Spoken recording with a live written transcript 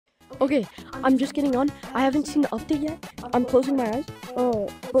Okay, I'm just getting on. I haven't seen the update yet. I'm closing my eyes.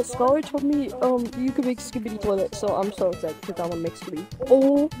 But Scholar told me you could make Skibidi Toilet, so I'm so excited because I want to make Skibidi.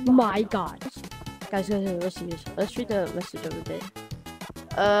 Oh my god. Guys, let's see this. Let's read the message of the day.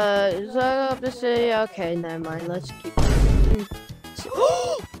 Is that up to say? Okay, never mind. Let's keep.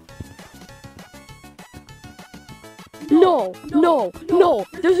 No!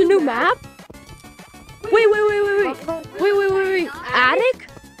 There's a new map? Wait. Attic?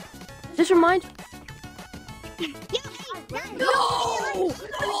 This reminds. No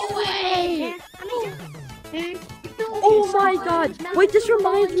way! Oh my god! Wait, this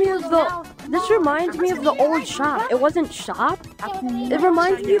reminds me of the old shop. It wasn't shop. It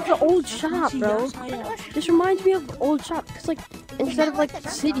reminds me of the old shop, bro. This reminds me of the old shop because like instead of like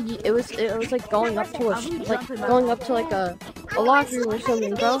city, it was like going up to a locker room or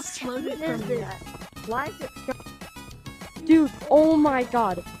something, bro. Dude, oh my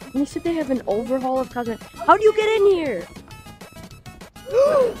god. And they said they have an overhaul of cosmetics. How do you get in here?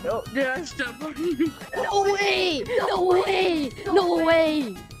 No, did I step on you? No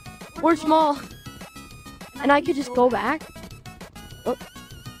way! We're small. And I could just go back?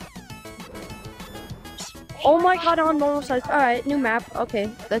 Oh my god, on normal size. Alright, new map. Okay,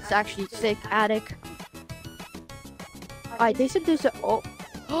 that's actually sick. Attic. Alright, they said there's a...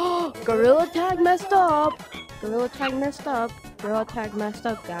 Oh, Gorilla Tag messed up,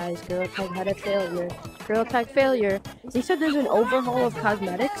 guys. Gorilla Tag had a failure. Gorilla Tag failure. They said there's an overhaul of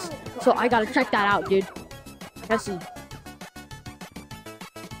cosmetics, so I gotta check that out, dude. Let's see.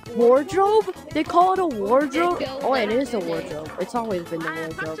 Wardrobe? They call it a wardrobe? Oh, it is a wardrobe. It's always been a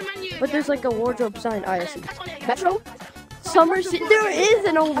wardrobe. But there's like a wardrobe sign. I see. Metro? Summer City. There is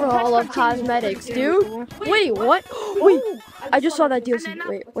an overhaul of cosmetics, dude. Wait, what? Wait. I just saw that DLC.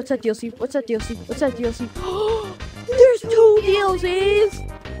 Wait, what's that DLC? There's 2 DLCs?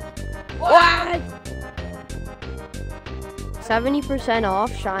 What? 70%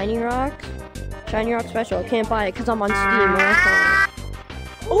 off Shiny Rocks. Shiny Rock Special. I can't buy it because I'm on Steam.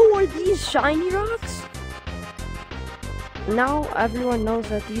 Oh, are these Shiny Rocks? Now everyone knows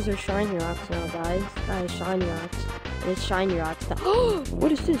that these are Shiny Rocks now, guys. Shiny Rocks. It's Shiny Rocks now.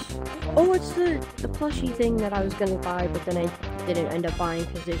 What is this? Oh, it's the plushie thing that I was gonna buy, but then I didn't end up buying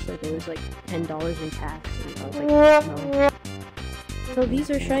because they said it was like $10 in tax. And I was like, no. So these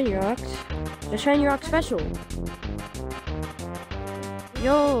are Shiny Rocks. The Shiny Rock Special.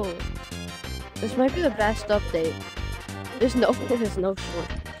 Yo. This might be the best update. There's no short.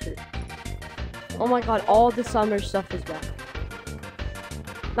 Oh my god, all the summer stuff is back.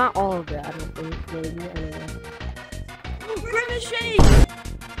 Not all of it, I don't think. Maybe, anyway. Grimace Shake!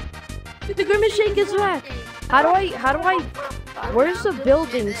 The Grimace Shake is back! How do I... Where's the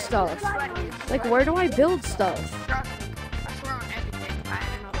building stuff? Like, where do I build stuff?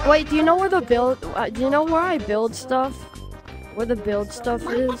 Wait, do you know where the build... do you know where I build stuff? Where the build stuff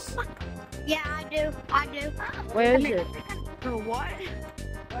is? Yeah, I do. Where is it? What?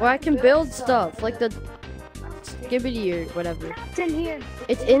 Where I can build stuff, like the Skibidi or whatever. It's in here.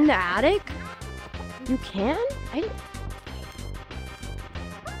 It's in the attic? You can?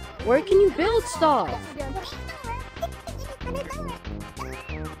 Where can you build stuff?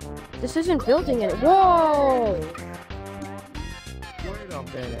 This isn't building it. Whoa! Wait a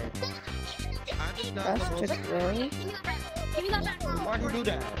minute. That's just great. Why do you do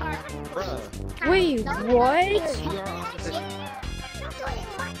that? Bruh. Wait, what?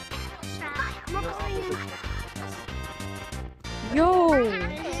 Yo!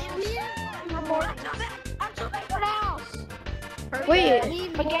 Wait!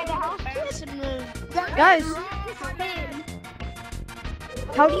 Guys!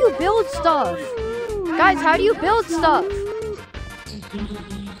 How do you build stuff? Guys, how do you build stuff?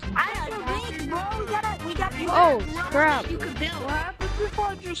 Oh, crap.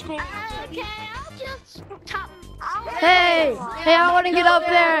 Hey! Hey, I want to get up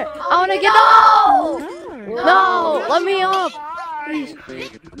there! I want to get up! No! Let me up! Please.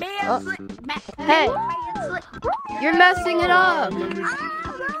 Hey! You're messing it up!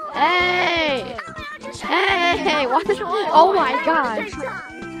 Hey! Hey! What? Oh my gosh!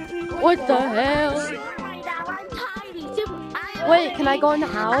 What the hell? Wait, can I go in the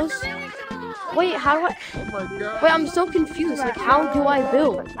house? Wait, how do I... Wait, I'm so confused. Like, how do I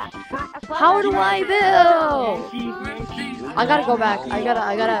build? How do I build? I gotta go back. I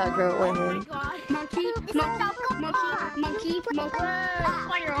gotta go. Wait,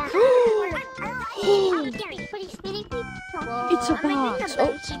 It's a box.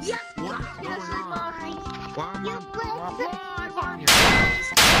 Oh.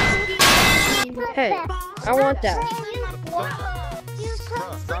 Hey, I want that.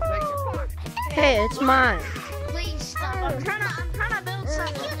 Stop taking Hey, it's mine. Please stop. I'm trying to build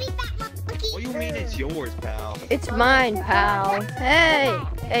something. What do you mean it's yours, pal? It's mine, pal. Hey,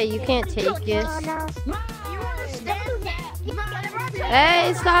 hey, you can't take it. You understand that?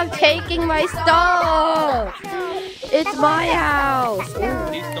 Hey, stop taking my stuff. It's my house.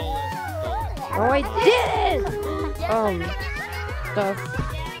 Ooh. He stole it. Oh, I did. Stuff.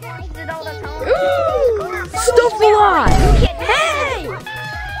 Stuff a lot. Hey.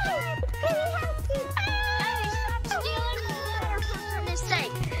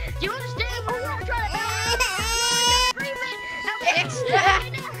 You understand? We're gonna try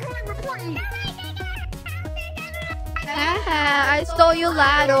I stole your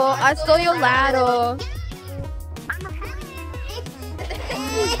ladder. I stole your ladder.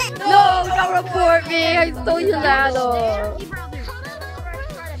 No, don't report me. I stole your ladder.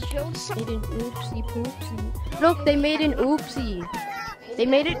 Made an oopsie poopsie. Look, they made an oopsie. They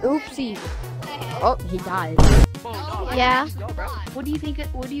made an oopsie. Oh, he died. Yeah. What do you think?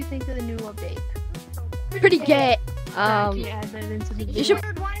 What do you think of the new update? Pretty gay. Can you add that into the video? You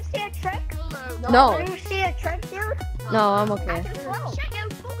should. Want to see a trick? No. Want to see a trick, dude? No, I'm okay.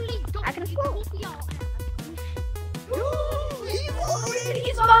 I can float.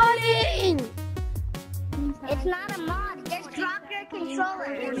 He's modding. It's not a mod. Just drop your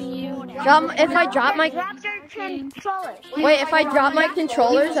controller. If I drop my. Drop your controller. Wait, if I drop my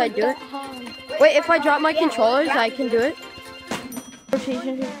controllers, I do it. Wait, if I drop my controllers, I can do it.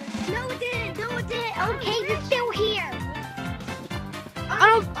 Rotation. No, it didn't. No, it didn't. Okay, you're still here.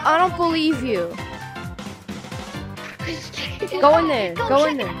 I don't believe you. Go in there. Go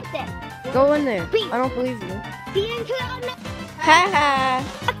in there. Go in there. I don't believe you. Haha.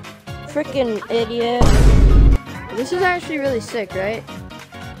 Freaking idiot. This is actually really sick, right?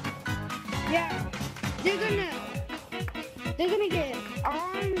 Yeah. They're gonna get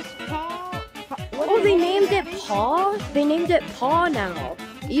arms, paw. Oh, they named it Paw? They named it Paw now.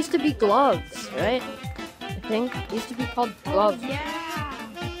 It used to be Gloves, right? I think. It used to be called Gloves. Yeah.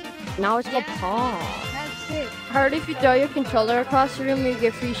 Now it's called Paw. That's it. Heard if you throw your controller across the room, you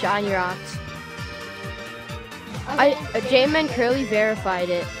get free shiny rocks. J-Man Curly verified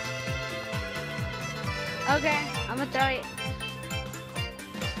it. Okay, I'm gonna throw it.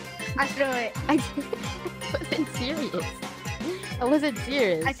 I threw it. I wasn't serious. I wasn't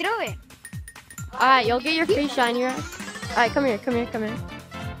serious. I threw it. Alright, you'll get your free shiny rocks. Alright, come here, come here, come here.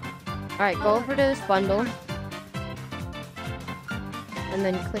 Alright, go over to this bundle. And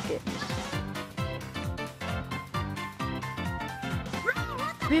then click it.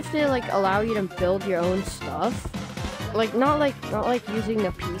 We have to like allow you to build your own stuff. Like not like using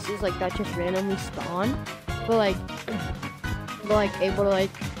the pieces like that just randomly spawn, but like able to like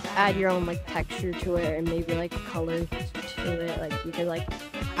add your own like texture to it and maybe like colors to it. Like you could like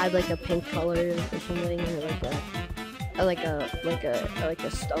add like a pink color or something, or like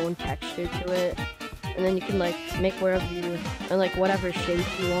a stone texture to it, and then you can like make wherever you and like whatever shape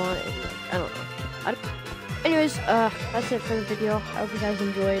you want. And, like, I don't know. Anyways, that's it for the video. I hope you guys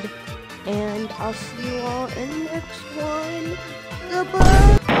enjoyed, and I'll see you all in the next